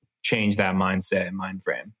change that mindset and mind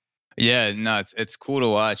frame. Yeah, no, it's cool to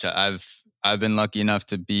watch. I've been lucky enough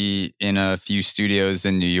to be in a few studios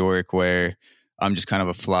in New York where I'm just kind of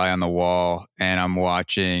a fly on the wall and I'm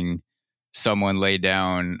watching someone lay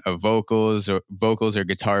down a vocals or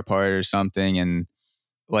guitar part or something, and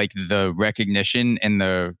like the recognition in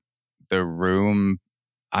the room,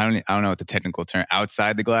 I don't know what the technical term,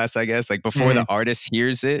 outside the glass, I guess, like before the artist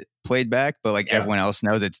hears it played back, but like everyone else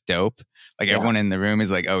knows it's dope. Like everyone in the room is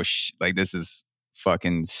like, oh like this is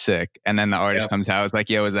fucking sick. And then the artist comes out, it's like,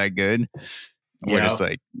 yo, is that good? We're just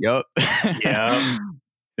like, yup.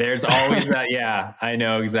 There's always that. Yeah, I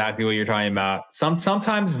know exactly what you're talking about.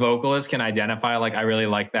 Sometimes vocalists can identify like, I really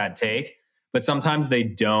like that take, but sometimes they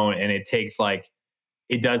don't. And it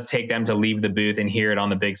does take them to leave the booth and hear it on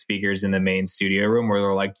the big speakers in the main studio room where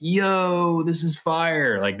they're like, yo, this is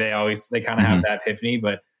fire. Like they kind of have that epiphany,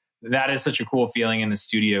 but that is such a cool feeling in the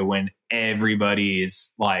studio when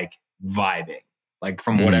everybody's like vibing. Like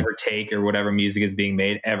from whatever take or whatever music is being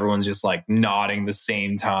made, everyone's just like nodding the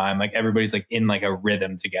same time. Like everybody's like in like a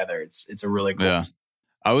rhythm together. It's a really cool. Yeah.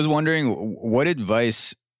 I was wondering, what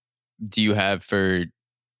advice do you have for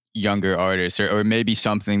younger artists, or maybe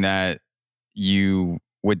something that you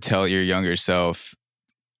would tell your younger self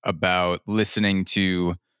about listening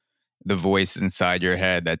to the voice inside your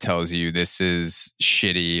head that tells you this is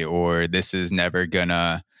shitty or this is never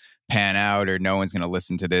gonna pan out or no one's gonna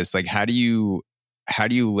listen to this? Like how do you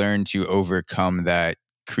learn to overcome that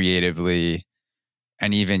creatively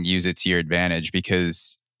and even use it to your advantage?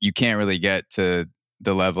 Because you can't really get to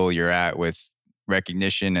the level you're at with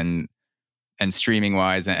recognition and streaming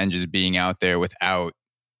wise and just being out there without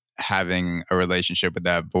having a relationship with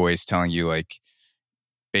that voice telling you, like,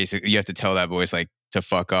 basically you have to tell that voice like to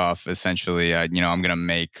fuck off, essentially. I'm gonna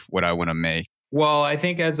make what I want to make. Well, I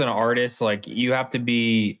think as an artist, like you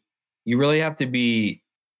really have to be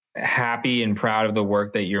happy and proud of the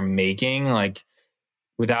work that you're making, like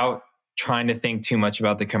without trying to think too much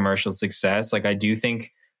about the commercial success. Like I do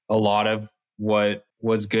think a lot of what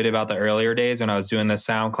was good about the earlier days when I was doing the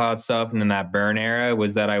SoundCloud stuff and in that burn era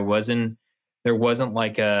was that there wasn't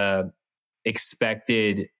like a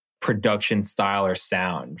expected production style or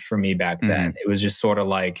sound for me back then. It was just sort of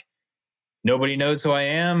like, nobody knows who I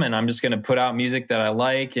am and I'm just going to put out music that I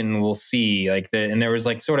like and we'll see. And there was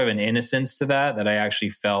like sort of an innocence to that I actually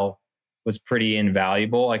felt was pretty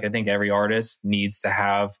invaluable. Like I think every artist needs to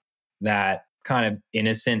have that kind of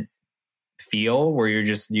innocent feel where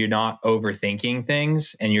you're not overthinking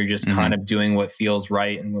things and you're just kind of doing what feels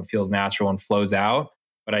right and what feels natural and flows out.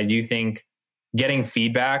 But I do think getting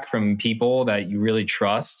feedback from people that you really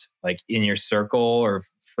trust, like in your circle or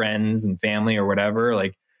friends and family or whatever,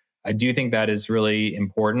 like I do think that is really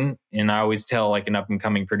important. And I always tell like an up and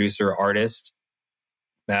coming producer or artist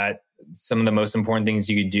that some of the most important things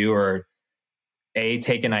you could do are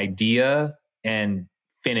take an idea and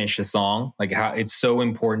finish a song. Like how it's so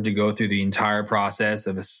important to go through the entire process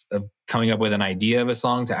of coming up with an idea of a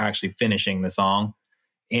song to actually finishing the song.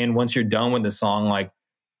 And once you're done with the song, like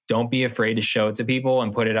don't be afraid to show it to people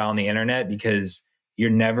and put it out on the internet, because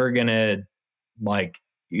you're never gonna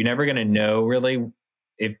know really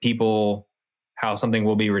how something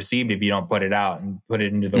will be received if you don't put it out and put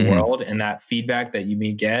it into the world. And that feedback that you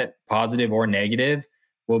may get, positive or negative,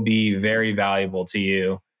 will be very valuable to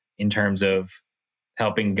you in terms of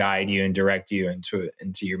helping guide you and direct you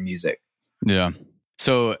into your music. Yeah.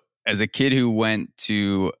 So as a kid who went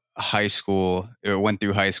to high school or went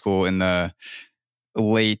through high school in the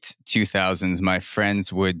late 2000s, my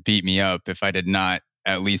friends would beat me up if I did not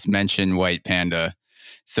at least mention White Panda.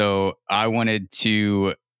 So I wanted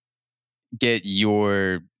to get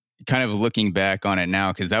your kind of looking back on it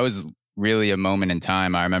now, because that was really a moment in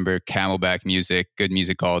time. I remember Camelback Music, Good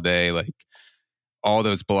Music All Day, like all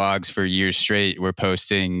those blogs for years straight were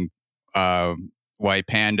posting White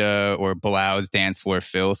Panda or Blau's Dance Floor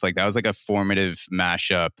Filth. Like that was like a formative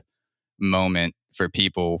mashup moment for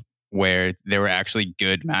people where there were actually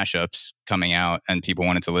good mashups coming out and people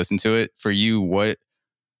wanted to listen to it. For you,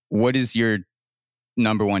 what is your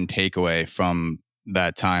number one takeaway from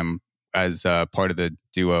that time as part of the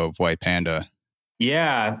duo of White Panda?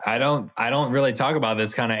 Yeah, I don't really talk about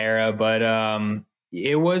this kind of era, but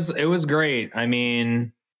it was great. I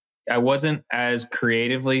mean, I wasn't as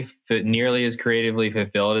nearly as creatively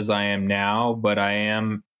fulfilled as I am now, but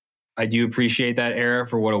I do appreciate that era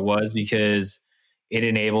for what it was, because it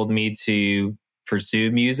enabled me to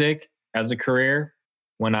pursue music as a career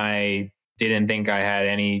when I didn't think I had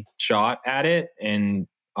any shot at it and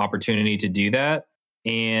opportunity to do that.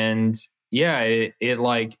 And yeah, it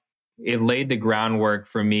laid the groundwork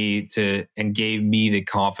for me and gave me the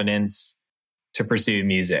confidence to pursue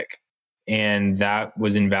music. And that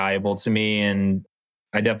was invaluable to me. And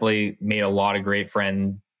I definitely had a lot of great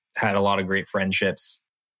friendships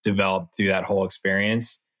developed through that whole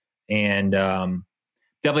experience. And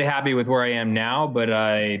definitely happy with where I am now, but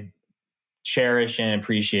I cherish and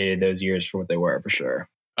appreciated those years for what they were, for sure.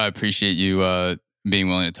 I appreciate you being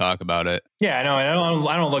willing to talk about it. Yeah, I know.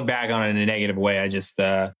 I don't look back on it in a negative way. I just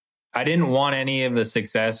I didn't want any of the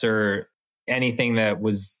success or anything that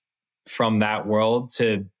was from that world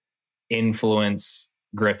to influence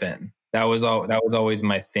Gryffin. That was always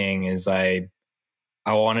my thing. Is I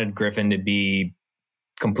wanted Gryffin to be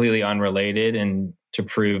completely unrelated and to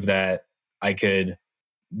prove that I could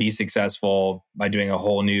be successful by doing a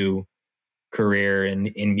whole new career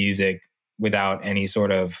in music without any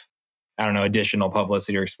sort of, I don't know, additional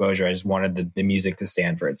publicity or exposure. I just wanted the music to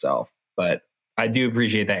stand for itself. But I do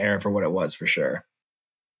appreciate that era for what it was, for sure.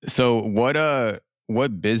 So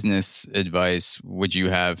what business advice would you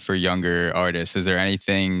have for younger artists? Is there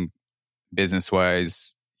anything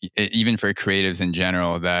business-wise, even for creatives in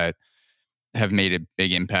general, that have made a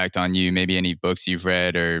big impact on you? Maybe any books you've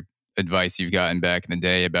read or advice you've gotten back in the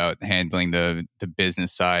day about handling the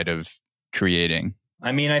business side of creating?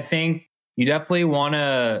 I mean, I think you definitely want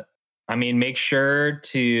to, make sure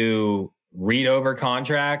to read over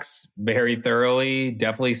contracts very thoroughly.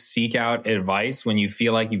 Definitely seek out advice when you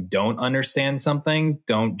feel like you don't understand something.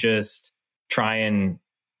 Don't just try and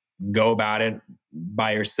go about it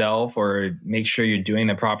by yourself, or make sure you're doing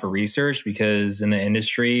the proper research, because in the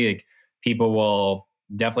industry, like, people will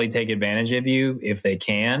definitely take advantage of you if they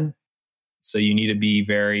can. So you need to be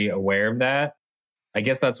very aware of that. I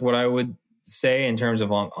guess that's what I would say in terms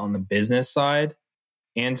of on the business side.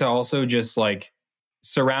 And to also just like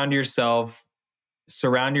surround yourself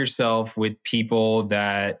with people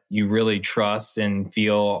that you really trust and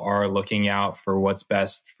feel are looking out for what's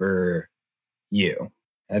best for you.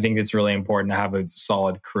 I think it's really important to have a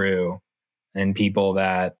solid crew and people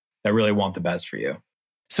that really want the best for you.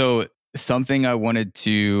 So something I wanted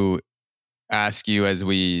to ask you as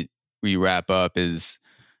we wrap up is,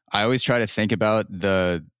 I always try to think about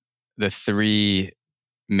the three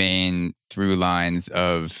main through lines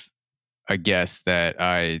of a guest that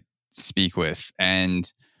I speak with. And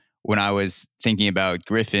when I was thinking about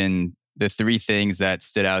Gryffin, the three things that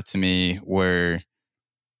stood out to me were,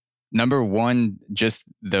 number one, just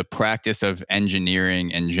the practice of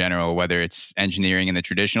engineering in general, whether it's engineering in the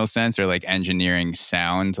traditional sense or like engineering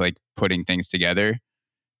sound, like putting things together.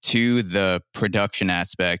 Two, the production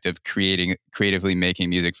aspect of creatively making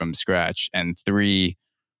music from scratch. And three,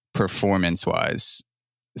 performance wise.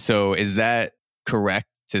 So is that correct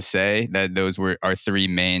to say that those were our three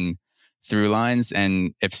main through lines?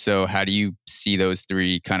 And if so, how do you see those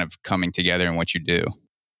three kind of coming together in what you do?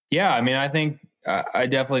 Yeah, I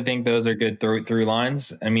definitely think those are good through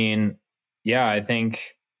lines. I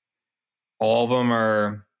think all of them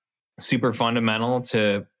are super fundamental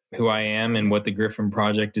to who I am and what the Gryffin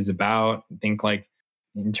project is about. I think, like,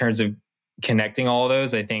 in terms of connecting all of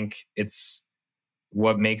those, I think it's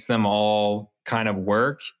what makes them all kind of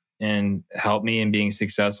work and help me in being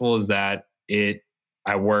successful is that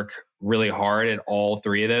I work really hard at all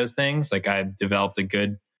three of those things. Like, I've developed a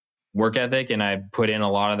good work ethic and I put in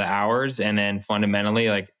a lot of the hours. And then fundamentally,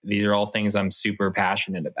 like, these are all things I'm super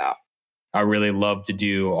passionate about. I really love to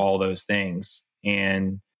do all those things.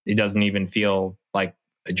 And it doesn't even feel like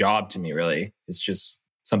a job to me, really. It's just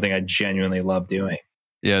something I genuinely love doing.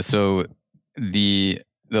 Yeah. So the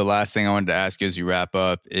last thing I wanted to ask you as you wrap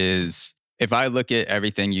up is, if I look at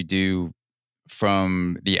everything you do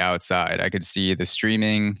from the outside, I could see the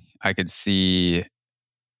streaming, I could see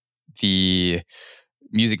the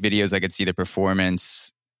music videos, I could see the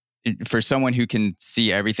performance. For someone who can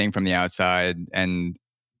see everything from the outside, and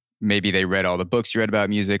maybe they read all the books you read about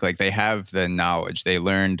music, like they have the knowledge, they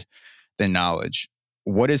learned the knowledge.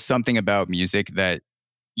 What is something about music that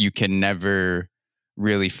you can never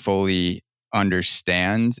really fully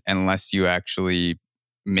understand unless you actually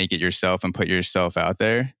make it yourself and put yourself out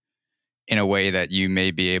there in a way that you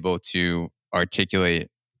may be able to articulate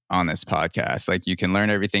on this podcast? Like, you can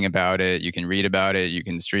learn everything about it, you can read about it, you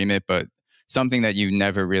can stream it, but something that you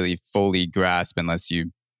never really fully grasp unless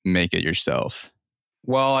you make it yourself.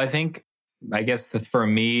 Well, I guess for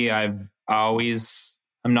me, I'm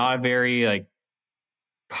not a very like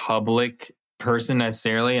public person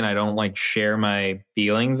necessarily, and I don't like share my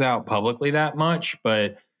feelings out publicly that much,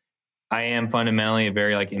 but I am fundamentally a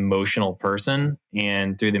very like emotional person,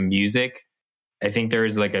 and through the music, I think there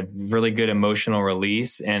is like a really good emotional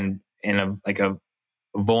release and a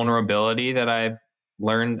vulnerability that I've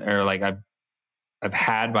learned, or like I've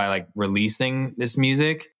had by like releasing this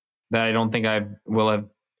music, that I don't think will have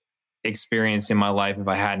experienced in my life if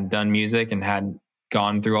I hadn't done music and hadn't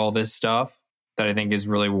gone through all this stuff, that I think is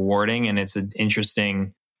really rewarding. And it's an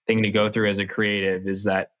interesting thing to go through as a creative, is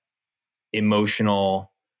that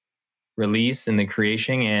emotional release in the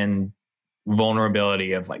creation and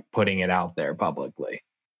vulnerability of like putting it out there publicly.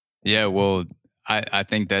 Yeah, well, I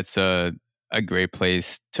think that's a great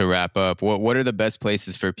place to wrap up. What are the best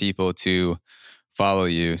places for people to follow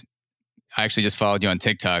you? I actually just followed you on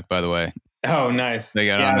TikTok, by the way. Oh, nice. They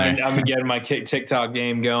got on there. I've been getting my TikTok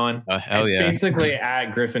game going. Hell it's yeah. basically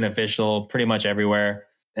at Gryffin Official pretty much everywhere.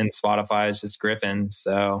 And Spotify is just Gryffin.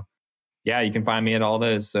 So yeah, you can find me at all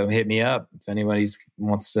those. So hit me up if anybody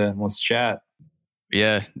wants to chat.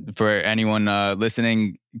 Yeah. For anyone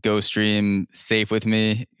listening, go stream Safe With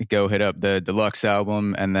Me. Go hit up the deluxe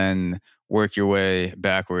album and then work your way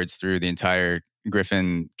backwards through the entire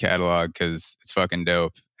Gryffin catalog, because it's fucking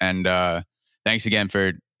dope. And thanks again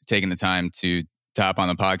for taking the time to hop on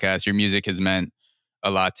the podcast. Your music has meant a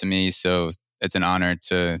lot to me, so it's an honor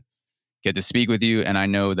to get to speak with you. And I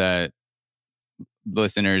know that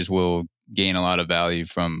listeners will gain a lot of value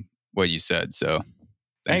from what you said. So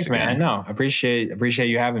thanks man. No, I appreciate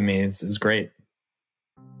you having me. It was great.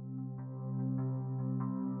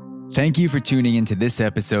 Thank you for tuning into this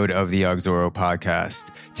episode of the Auxoro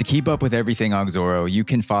podcast. To keep up with everything Auxoro, you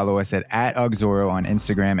can follow us at Auxoro on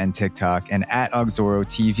Instagram and TikTok, and at Auxoro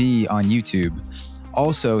TV on YouTube.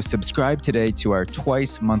 Also, subscribe today to our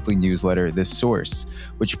twice monthly newsletter, The Source,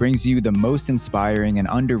 which brings you the most inspiring and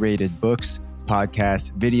underrated books,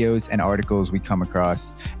 podcasts, videos, and articles we come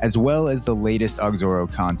across, as well as the latest Auxoro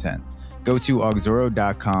content. Go to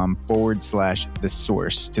auxoro.com/The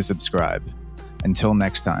Source to subscribe. Until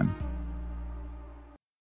next time.